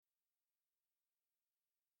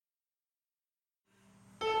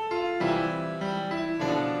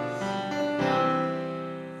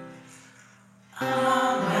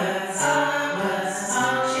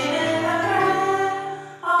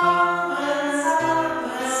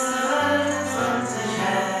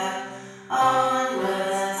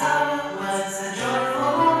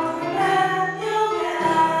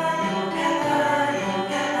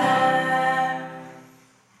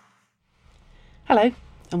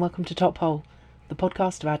and welcome to Top Hole, the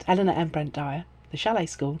podcast about Eleanor M. Brent Dyer, the Chalet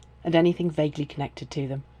School, and anything vaguely connected to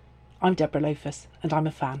them. I'm Deborah Lofus, and I'm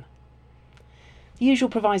a fan. The usual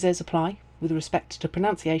provisos apply, with respect to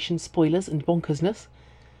pronunciation, spoilers and bonkersness.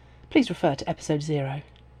 Please refer to episode 0.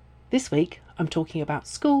 This week, I'm talking about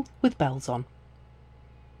School with Bells On.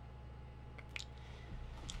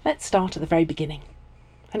 Let's start at the very beginning.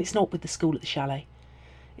 And it's not with the school at the chalet.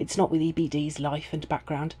 It's not with EBD's life and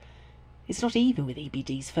background. It's not even with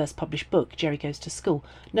EBD's first published book, Jerry Goes to School.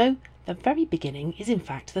 No, the very beginning is in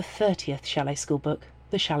fact the 30th Chalet School book,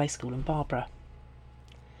 The Chalet School and Barbara.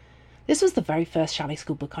 This was the very first Chalet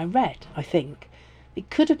School book I read, I think. It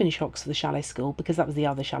could have been Shocks for the Chalet School, because that was the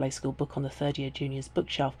other Chalet School book on the third year juniors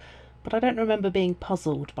bookshelf, but I don't remember being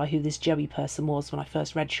puzzled by who this Joey person was when I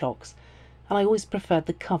first read Shocks, and I always preferred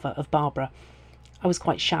the cover of Barbara. I was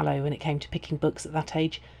quite shallow when it came to picking books at that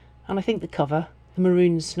age, and I think the cover, the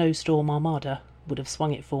maroon snowstorm armada, would have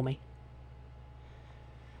swung it for me.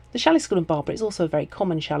 The Chalet School and Barbara is also a very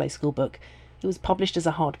common Chalet School book. It was published as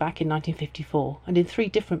a hardback in 1954 and in 3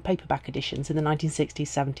 different paperback editions in the 1960s,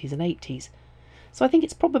 70s and 80s. So I think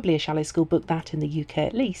it's probably a Chalet School book that, in the UK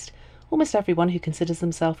at least, almost everyone who considers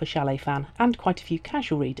themselves a Chalet fan, and quite a few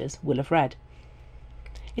casual readers, will have read.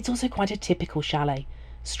 It's also quite a typical Chalet,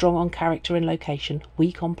 strong on character and location,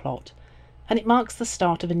 weak on plot, and it marks the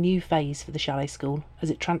start of a new phase for the Chalet School as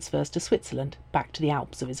it transfers to Switzerland, back to the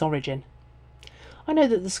Alps of its origin. I know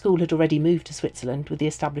that the school had already moved to Switzerland with the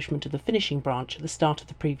establishment of the finishing branch at the start of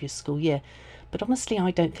the previous school year, but honestly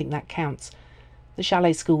I don't think that counts. The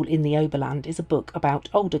Chalet School in the Oberland is a book about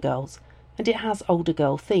older girls, and it has older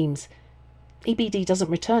girl themes. EBD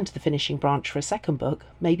doesn't return to the finishing branch for a second book,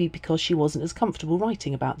 maybe because she wasn't as comfortable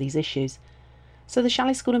writing about these issues. So the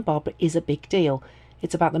Chalet School and Barbara is a big deal.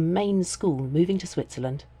 It's about the main school moving to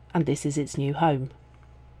Switzerland, and this is its new home.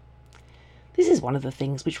 This is one of the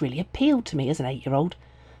things which really appealed to me as an 8-year-old.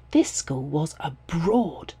 This school was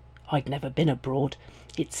abroad. I'd never been abroad.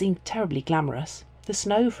 It seemed terribly glamorous. The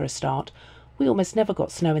snow, for a start. We almost never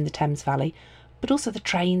got snow in the Thames Valley, but also the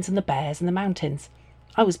trains and the bears and the mountains.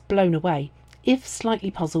 I was blown away, if slightly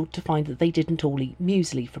puzzled to find that they didn't all eat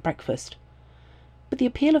muesli for breakfast. But the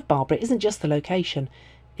appeal of Barbara isn't just the location.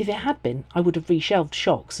 If it had been, I would have reshelved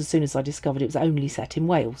Shocks as soon as I discovered it was only set in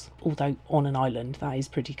Wales, although on an island, that is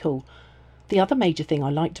pretty cool. The other major thing I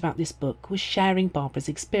liked about this book was sharing Barbara's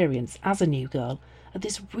experience as a new girl at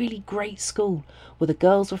this really great school, where the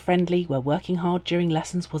girls were friendly, where working hard during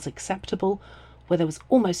lessons was acceptable, where there was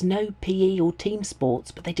almost no PE or team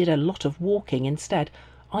sports, but they did a lot of walking instead.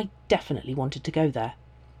 I definitely wanted to go there.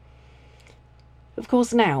 Of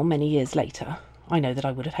course now, many years later, I know that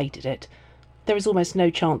I would have hated it. There is almost no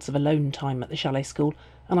chance of alone time at the Chalet School,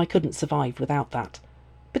 and I couldn't survive without that.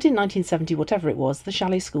 But in 1970, whatever it was, the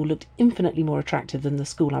Chalet School looked infinitely more attractive than the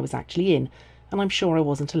school I was actually in, and I'm sure I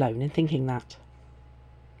wasn't alone in thinking that.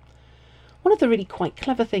 One of the really quite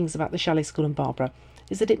clever things about the Chalet School and Barbara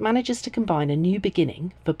is that it manages to combine a new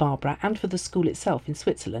beginning for Barbara and for the school itself in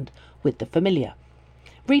Switzerland with the familiar.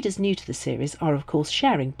 Readers new to the series are of course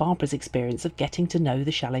sharing Barbara's experience of getting to know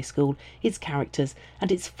the Chalet School, its characters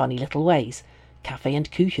and its funny little ways. Café and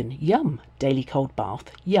Kuchen, yum. Daily cold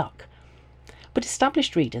bath, yuck. But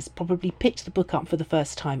established readers probably picked the book up for the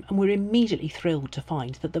first time and were immediately thrilled to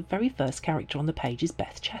find that the very first character on the page is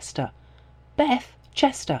Beth Chester. Beth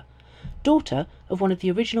Chester, daughter of one of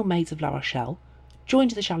the original maids of La Rochelle,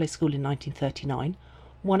 joined the Chalet School in 1939,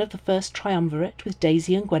 one of the first triumvirate with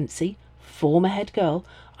Daisy and Gwency, former head girl.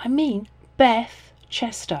 I mean Beth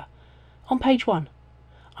Chester. On page 1.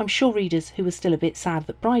 I'm sure readers who were still a bit sad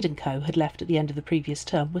that Bride & Co. had left at the end of the previous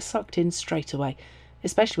term were sucked in straight away,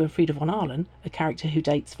 especially when Frieda von Arlen, a character who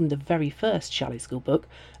dates from the very first Chalet School book,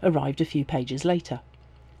 arrived a few pages later.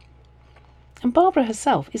 And Barbara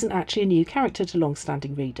herself isn't actually a new character to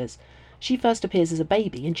long-standing readers. She first appears as a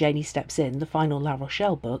baby in Janey Steps In, the final La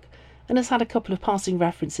Rochelle book, and has had a couple of passing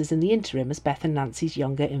references in the interim as Beth and Nancy's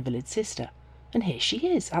younger invalid sister. And here she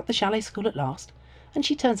is, at the Chalet School at last, and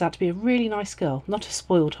she turns out to be a really nice girl, not a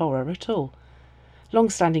spoiled horror at all.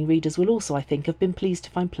 Long-standing readers will also, I think, have been pleased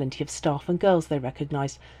to find plenty of staff and girls they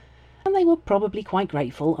recognised, and they were probably quite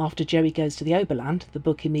grateful after Joey Goes to the Oberland, the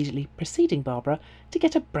book immediately preceding Barbara, to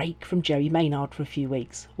get a break from Joey Maynard for a few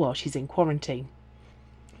weeks while she's in quarantine.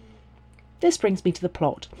 This brings me to the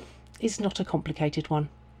plot. It's not a complicated one.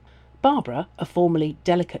 Barbara, a formerly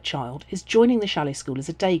delicate child, is joining the Chalet School as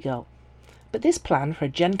a day girl, but this plan for a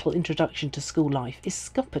gentle introduction to school life is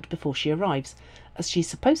scuppered before she arrives, as she's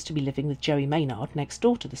supposed to be living with Joey Maynard next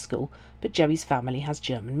door to the school, but Joey's family has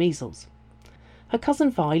German measles. Her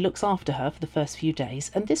cousin Vi looks after her for the first few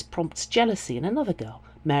days, and this prompts jealousy in another girl,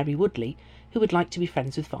 Mary Woodley, who would like to be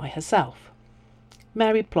friends with Vi herself.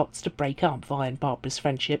 Mary plots to break up Vi and Barbara's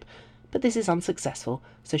friendship, but this is unsuccessful,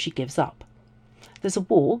 so she gives up. There's a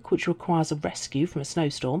walk which requires a rescue from a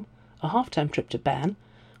snowstorm, a half-term trip to Bern,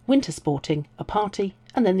 winter sporting, a party,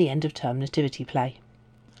 and then the end-of-term nativity play.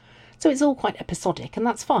 So it's all quite episodic, and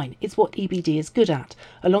that's fine. It's what EBD is good at,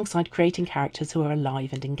 alongside creating characters who are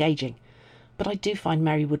alive and engaging. But I do find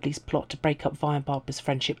Mary Woodley's plot to break up Vi and Barbara's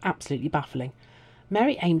friendship absolutely baffling.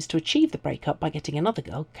 Mary aims to achieve the breakup by getting another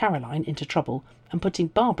girl, Caroline, into trouble and putting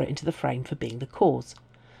Barbara into the frame for being the cause.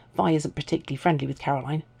 Vi isn't particularly friendly with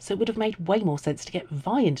Caroline, so it would have made way more sense to get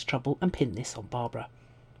Vi into trouble and pin this on Barbara.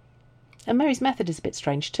 And Mary's method is a bit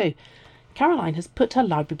strange too. Caroline has put her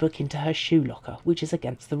library book into her shoe locker, which is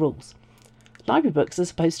against the rules. Library books are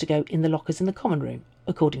supposed to go in the lockers in the common room,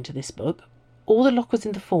 according to this book, or the lockers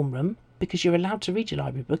in the form room, because you're allowed to read your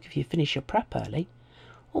library book if you finish your prep early,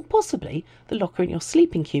 or possibly the locker in your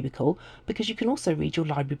sleeping cubicle, because you can also read your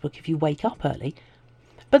library book if you wake up early,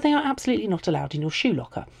 but they are absolutely not allowed in your shoe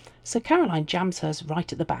locker, so Caroline jams hers right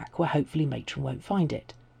at the back where hopefully Matron won't find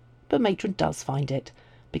it. But Matron does find it,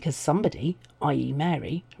 because somebody, i.e.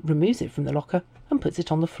 Mary, removes it from the locker and puts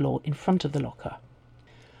it on the floor in front of the locker.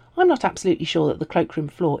 I'm not absolutely sure that the cloakroom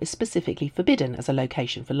floor is specifically forbidden as a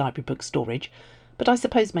location for library book storage, but I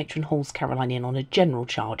suppose Matron hauls Caroline in on a general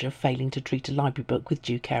charge of failing to treat a library book with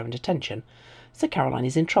due care and attention, so Caroline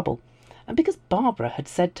is in trouble. And because Barbara had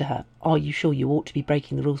said to her, "Are you sure you ought to be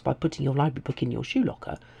breaking the rules by putting your library book in your shoe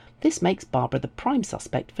locker?" this makes Barbara the prime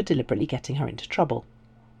suspect for deliberately getting her into trouble.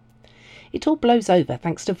 It all blows over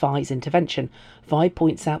thanks to Vi's intervention. Vi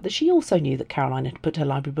points out that she also knew that Caroline had put her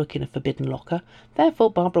library book in a forbidden locker. Therefore,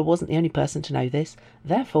 Barbara wasn't the only person to know this.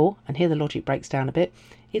 Therefore, and here the logic breaks down a bit,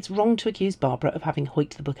 it's wrong to accuse Barbara of having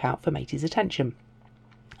hoiked the book out for Matey's attention.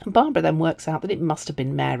 And Barbara then works out that it must have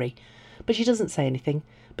been Mary. But she doesn't say anything,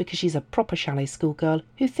 because she's a proper chalet schoolgirl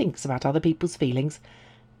who thinks about other people's feelings,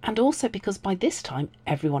 and also because by this time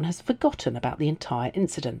everyone has forgotten about the entire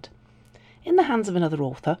incident. In the hands of another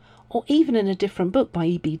author, or even in a different book by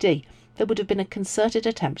EBD, there would have been a concerted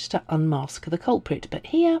attempt to unmask the culprit, but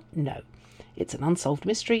here, no. It's an unsolved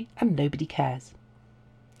mystery, and nobody cares.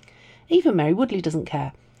 Even Mary Woodley doesn't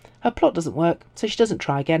care. Her plot doesn't work, so she doesn't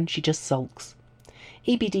try again, she just sulks.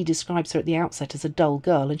 EBD describes her at the outset as a dull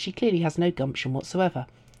girl, and she clearly has no gumption whatsoever.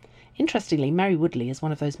 Interestingly, Mary Woodley is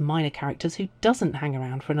one of those minor characters who doesn't hang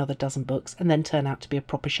around for another dozen books and then turn out to be a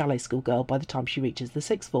proper chalet schoolgirl by the time she reaches the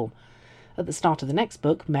sixth form. At the start of the next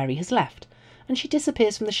book, Mary has left, and she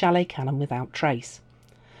disappears from the chalet canon without trace.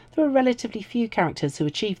 There are relatively few characters who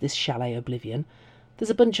achieve this chalet oblivion. There's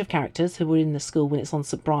a bunch of characters who were in the school when it's on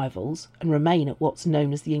St Briavels and remain at what's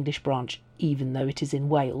known as the English branch, even though it is in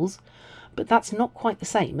Wales, but that's not quite the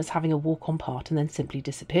same as having a walk-on part and then simply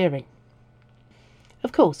disappearing.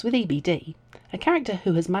 Of course, with EBD, a character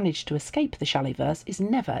who has managed to escape the chaletverse is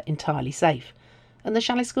never entirely safe, and the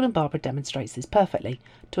chalet school in Barbara demonstrates this perfectly,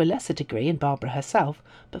 to a lesser degree in Barbara herself,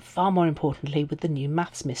 but far more importantly with the new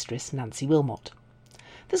maths mistress, Nancy Wilmot.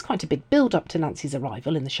 There's quite a big build-up to Nancy's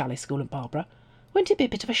arrival in the chalet school in Barbara. "Won't it be a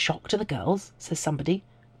bit of a shock to the girls?" says somebody.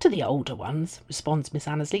 "To the older ones," responds Miss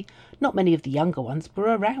Annesley. "Not many of the younger ones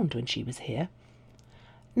were around when she was here."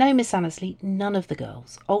 No, Miss Annesley, none of the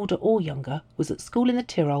girls, older or younger, was at school in the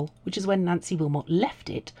Tyrol, which is when Nancy Wilmot left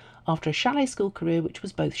it after a chalet school career which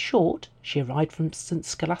was both short, she arrived from St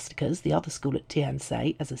Scholastica's, the other school at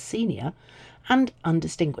Teernsee, as a senior, and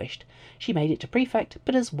undistinguished. She made it to prefect,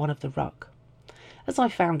 but as one of the ruck. As I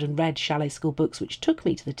found and read chalet school books which took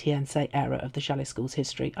me to the Teernsee era of the chalet school's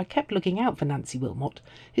history, I kept looking out for Nancy Wilmot,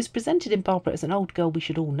 who's presented in Barbara as an old girl we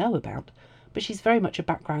should all know about, but she's very much a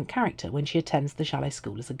background character when she attends the chalet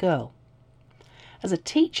school as a girl. As a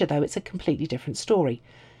teacher, though, it's a completely different story.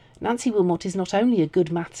 Nancy Wilmot is not only a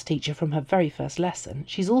good maths teacher from her very first lesson,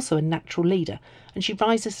 she's also a natural leader, and she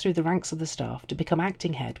rises through the ranks of the staff to become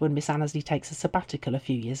acting head when Miss Annesley takes a sabbatical a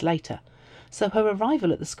few years later. So her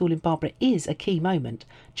arrival at the school in Barbara is a key moment,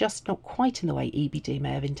 just not quite in the way EBD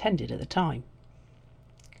may have intended at the time.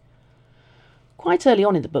 Quite early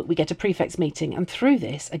on in the book we get a prefects meeting, and through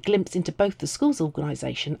this a glimpse into both the school's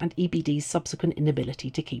organisation and EBD's subsequent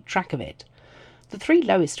inability to keep track of it. The three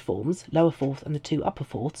lowest forms, lower fourth and the two upper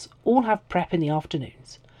fourths, all have prep in the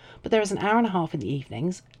afternoons, but there is an hour and a half in the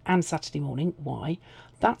evenings, and Saturday morning. Why?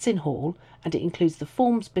 That's in hall, and it includes the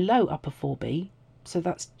forms below upper 4B, so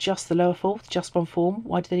that's just the lower fourth, just one form.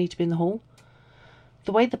 Why do they need to be in the hall?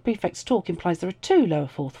 The way the prefects talk implies there are two lower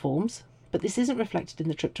fourth forms, but this isn't reflected in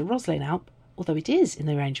the trip to Rosslyn Alp, although it is in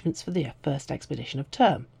the arrangements for the first expedition of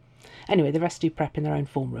term. Anyway, the rest do prep in their own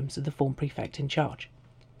form rooms with the form prefect in charge.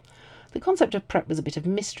 The concept of prep was a bit of a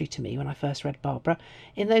mystery to me when I first read Barbara.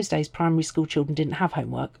 In those days, primary school children didn't have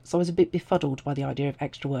homework, so I was a bit befuddled by the idea of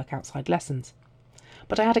extra work outside lessons.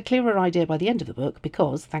 But I had a clearer idea by the end of the book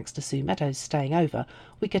because, thanks to Sue Meadows staying over,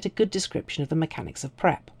 we get a good description of the mechanics of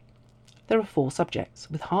prep. There are 4 subjects,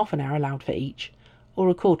 with half an hour allowed for each, or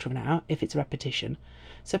a quarter of an hour if it's repetition,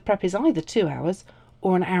 so prep is either 2 hours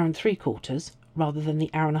or an hour and 3/4, rather than the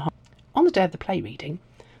hour and a half. On the day of the play reading,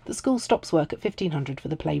 the school stops work at 1500 for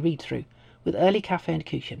the play read-through, with early café and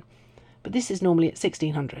kuchen, but this is normally at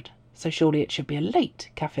 1600, so surely it should be a late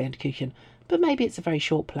café and kuchen, but maybe it's a very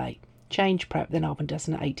short play. Change, prep, then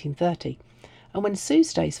Abendessen at 1830. And when Sue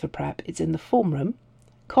stays for prep, it's in the form room.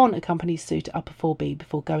 Con accompanies Sue to upper 4B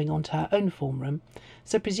before going on to her own form room,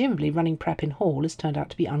 so presumably running prep in hall has turned out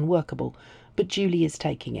to be unworkable, but Julie is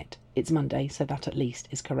taking it. It's Monday, so that at least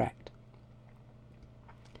is correct.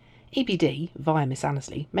 EBD, via Miss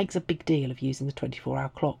Annesley, makes a big deal of using the 24-hour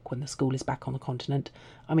clock when the school is back on the continent.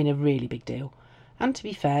 I mean, a really big deal. And to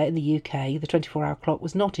be fair, in the UK, the 24-hour clock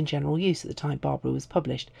was not in general use at the time Barbara was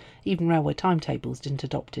published. Even railway timetables didn't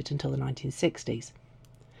adopt it until the 1960s.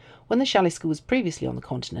 When the Chalet School was previously on the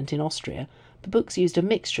continent in Austria, the books used a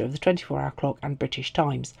mixture of the 24-hour clock and British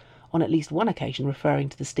times, on at least one occasion referring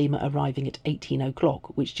to the steamer arriving at 18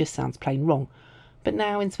 o'clock, which just sounds plain wrong. But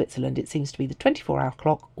now in Switzerland it seems to be the 24-hour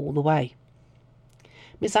clock all the way.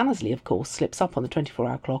 Miss Annesley, of course, slips up on the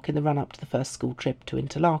 24-hour clock in the run-up to the first school trip to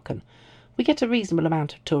Interlaken. We get a reasonable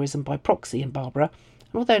amount of tourism by proxy in Barbara,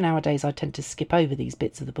 and although nowadays I tend to skip over these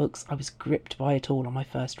bits of the books, I was gripped by it all on my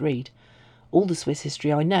first read. All the Swiss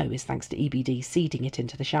history I know is thanks to EBD seeding it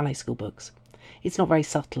into the Chalet School books. It's not very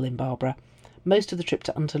subtle in Barbara. Most of the trip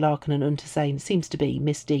to Interlaken and Unterseen seems to be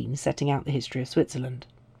Miss Dean setting out the history of Switzerland.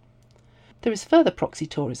 There is further proxy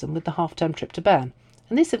tourism with the half-term trip to Bern,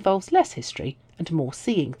 and this involves less history and more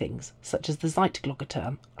seeing things, such as the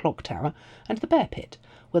Zeitglockenturm, clock tower, and the bear pit,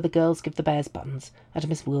 where the girls give the bears buns, and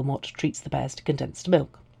Miss Wilmot treats the bears to condensed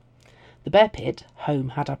milk. The bear pit, home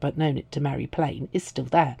had I but known it to Mary Plain, is still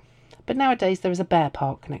there, but nowadays there is a bear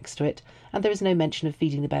park next to it, and there is no mention of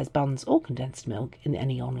feeding the bears buns or condensed milk in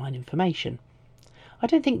any online information. I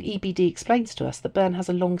don't think EBD explains to us that Bern has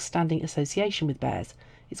a long-standing association with bears.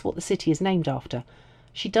 It's what the city is named after.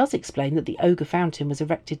 She does explain that the Ogre Fountain was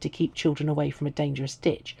erected to keep children away from a dangerous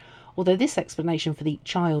ditch, although this explanation for the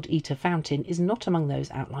Child Eater Fountain is not among those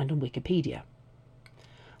outlined on Wikipedia.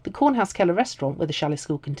 The Kornhaus Keller restaurant, where the Chalet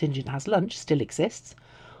School contingent has lunch, still exists,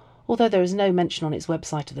 although there is no mention on its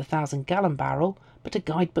website of the 1,000-gallon barrel, but a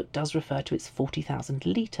guidebook does refer to its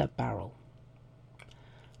 40,000-litre barrel.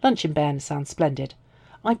 Lunch in Bern sounds splendid.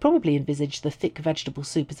 I probably envisaged the thick vegetable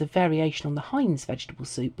soup as a variation on the Heinz vegetable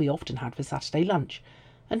soup we often had for Saturday lunch,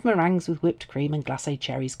 and meringues with whipped cream and glacé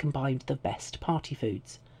cherries combined the best party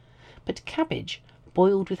foods. But cabbage,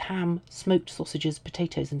 boiled with ham, smoked sausages,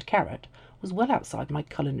 potatoes and carrot, was well outside my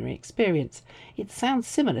culinary experience. It sounds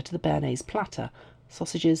similar to the Béarnaise platter,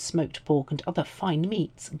 sausages, smoked pork and other fine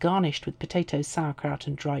meats, garnished with potatoes, sauerkraut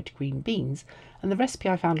and dried green beans, and the recipe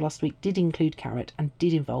I found last week did include carrot and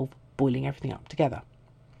did involve boiling everything up together.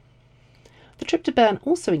 The trip to Bern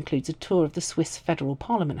also includes a tour of the Swiss Federal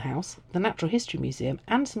Parliament House, the Natural History Museum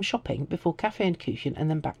and some shopping before Café and Kuchen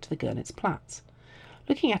and then back to the Görnitzplatz.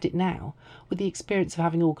 Looking at it now, with the experience of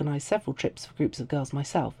having organised several trips for groups of girls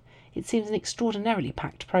myself, it seems an extraordinarily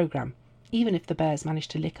packed programme, even if the bears manage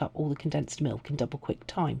to lick up all the condensed milk in double-quick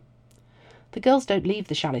time. The girls don't leave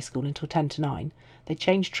the Chalet School until 10 to 9. They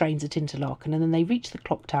change trains at Interlaken and then they reach the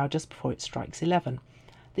clock tower just before it strikes 11.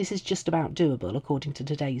 This is just about doable according to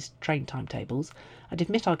today's train timetables, and if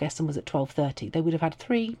Mittagessen was at 12:30, they would have had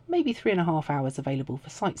 3, maybe 3.5 hours available for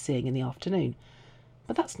sightseeing in the afternoon.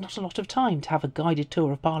 But that's not a lot of time to have a guided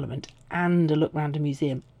tour of Parliament and a look round a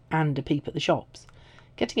museum and a peep at the shops.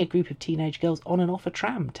 Getting a group of teenage girls on and off a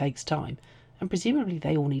tram takes time, and presumably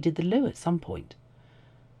they all needed the loo at some point.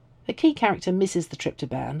 A key character misses the trip to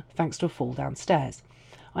Bern thanks to a fall downstairs.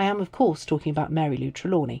 I am, of course, talking about Mary Lou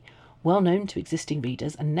Trelawney, well known to existing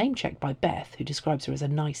readers and name-checked by Beth, who describes her as a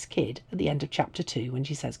nice kid at the end of Chapter 2 when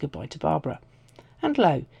she says goodbye to Barbara. And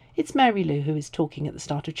lo, it's Mary Lou who is talking at the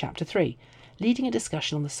start of Chapter 3, leading a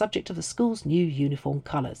discussion on the subject of the school's new uniform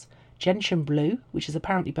colours, gentian blue, which is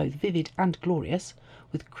apparently both vivid and glorious,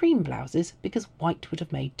 with cream blouses because white would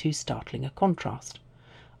have made too startling a contrast.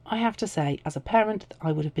 I have to say, as a parent,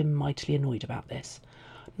 I would have been mightily annoyed about this.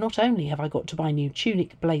 Not only have I got to buy new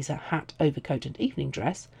tunic, blazer, hat, overcoat and evening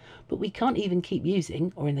dress, but we can't even keep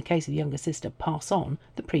using, or in the case of the younger sister, pass on,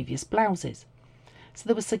 the previous blouses. So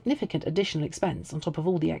there was significant additional expense on top of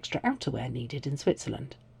all the extra outerwear needed in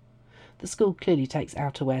Switzerland. The school clearly takes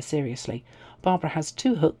outerwear seriously. Barbara has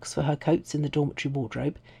 2 hooks for her coats in the dormitory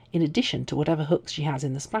wardrobe, in addition to whatever hooks she has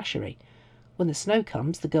in the splashery. When the snow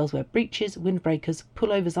comes, the girls wear breeches, windbreakers,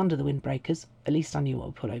 pullovers under the windbreakers, at least I knew what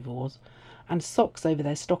a pullover was, and socks over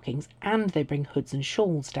their stockings, and they bring hoods and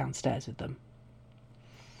shawls downstairs with them.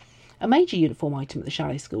 A major uniform item at the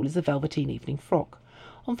chalet school is the velveteen evening frock.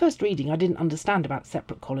 On first reading, I didn't understand about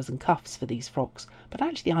separate collars and cuffs for these frocks, but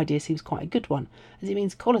actually the idea seems quite a good one, as it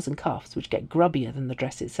means collars and cuffs, which get grubbier than the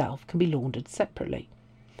dress itself, can be laundered separately.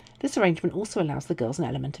 This arrangement also allows the girls an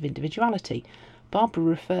element of individuality. Barbara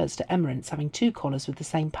refers to Emerence having 2 collars with the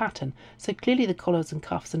same pattern, so clearly the collars and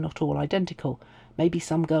cuffs are not all identical. Maybe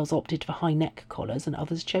some girls opted for high neck collars and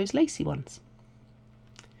others chose lacy ones.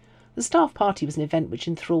 The staff party was an event which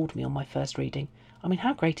enthralled me on my first reading. I mean,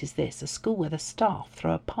 how great is this, a school where the staff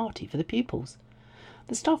throw a party for the pupils?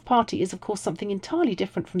 The staff party is, of course, something entirely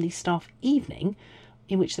different from the staff evening,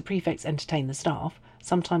 in which the prefects entertain the staff,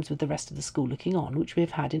 sometimes with the rest of the school looking on, which we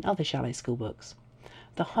have had in other chalet school books.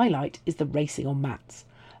 The highlight is the racing on mats.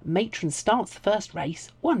 Matron starts the first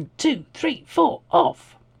race. 1, 2, 3, 4,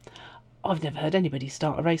 off! I've never heard anybody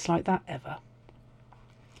start a race like that ever.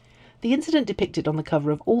 The incident depicted on the cover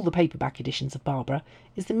of all the paperback editions of Barbara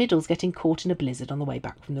is the Middles getting caught in a blizzard on the way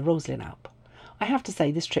back from the Roslin Alp. I have to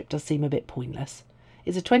say this trip does seem a bit pointless.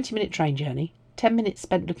 It's a 20-minute train journey, 10 minutes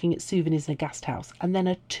spent looking at souvenirs in a guest house, and then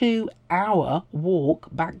a 2-hour walk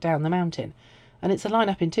back down the mountain. And it's a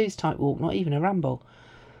line-up-in-twos type walk, not even a ramble.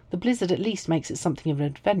 The blizzard at least makes it something of an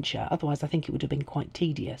adventure, otherwise I think it would have been quite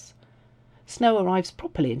tedious. Snow arrives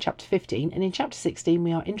properly in Chapter 15, and in Chapter 16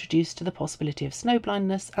 we are introduced to the possibility of snow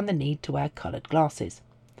blindness and the need to wear coloured glasses.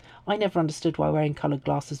 I never understood why wearing coloured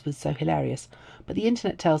glasses was so hilarious, but the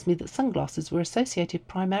internet tells me that sunglasses were associated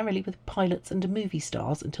primarily with pilots and movie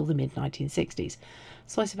stars until the mid-1960s,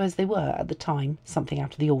 so I suppose they were, at the time, something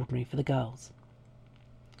out of the ordinary for the girls.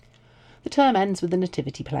 The term ends with the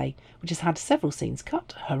nativity play, which has had several scenes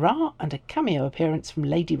cut, hurrah, and a cameo appearance from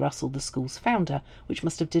Lady Russell, the school's founder, which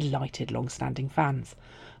must have delighted long-standing fans.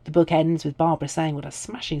 The book ends with Barbara saying what a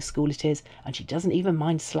smashing school it is, and she doesn't even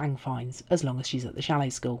mind slang fines, as long as she's at the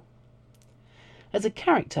chalet school. As a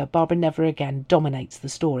character, Barbara never again dominates the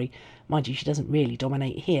story. Mind you, she doesn't really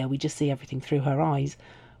dominate here, we just see everything through her eyes.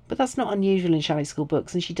 But that's not unusual in chalet school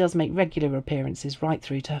books, and she does make regular appearances right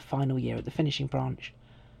through to her final year at the finishing branch.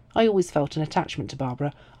 I always felt an attachment to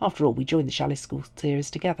Barbara. After all, we joined the chalet school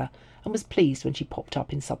series together, and was pleased when she popped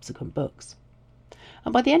up in subsequent books.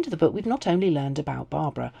 And by the end of the book, we've not only learned about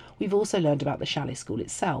Barbara, we've also learned about the chalet school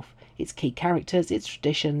itself, its key characters, its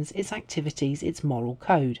traditions, its activities, its moral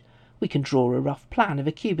code. We can draw a rough plan of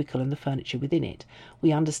a cubicle and the furniture within it.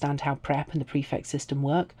 We understand how prep and the prefect system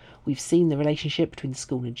work. We've seen the relationship between the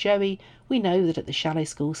school and Joey. We know that at the chalet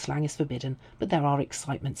school slang is forbidden, but there are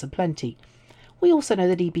excitements aplenty. We also know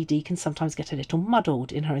that EBD can sometimes get a little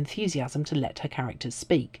muddled in her enthusiasm to let her characters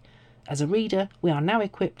speak. As a reader, we are now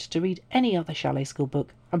equipped to read any other chalet school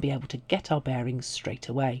book and be able to get our bearings straight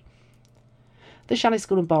away. The chalet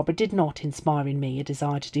school and Barbara did not inspire in me a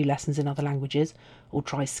desire to do lessons in other languages, or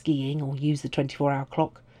try skiing, or use the 24-hour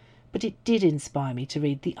clock, but it did inspire me to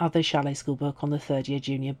read the other chalet school book on the third-year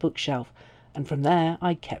junior bookshelf, and from there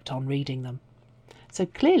I kept on reading them. So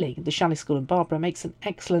clearly the chalet school and Barbara makes an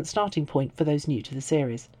excellent starting point for those new to the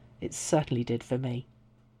series. It certainly did for me.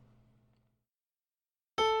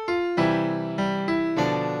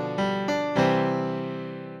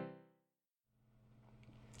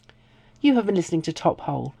 You have been listening to Top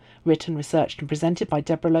Hole, written, researched and presented by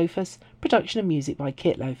Deborah Lofus, production and music by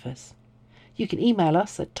Kit Lofus. You can email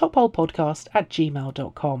us at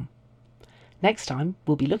topholepodcast@gmail.com. Next time,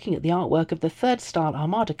 we'll be looking at the artwork of the Third Style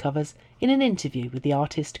Armada covers in an interview with the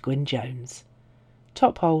artist Gwyn Jones.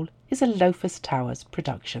 Top Hole is a Lofus Towers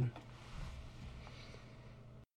production.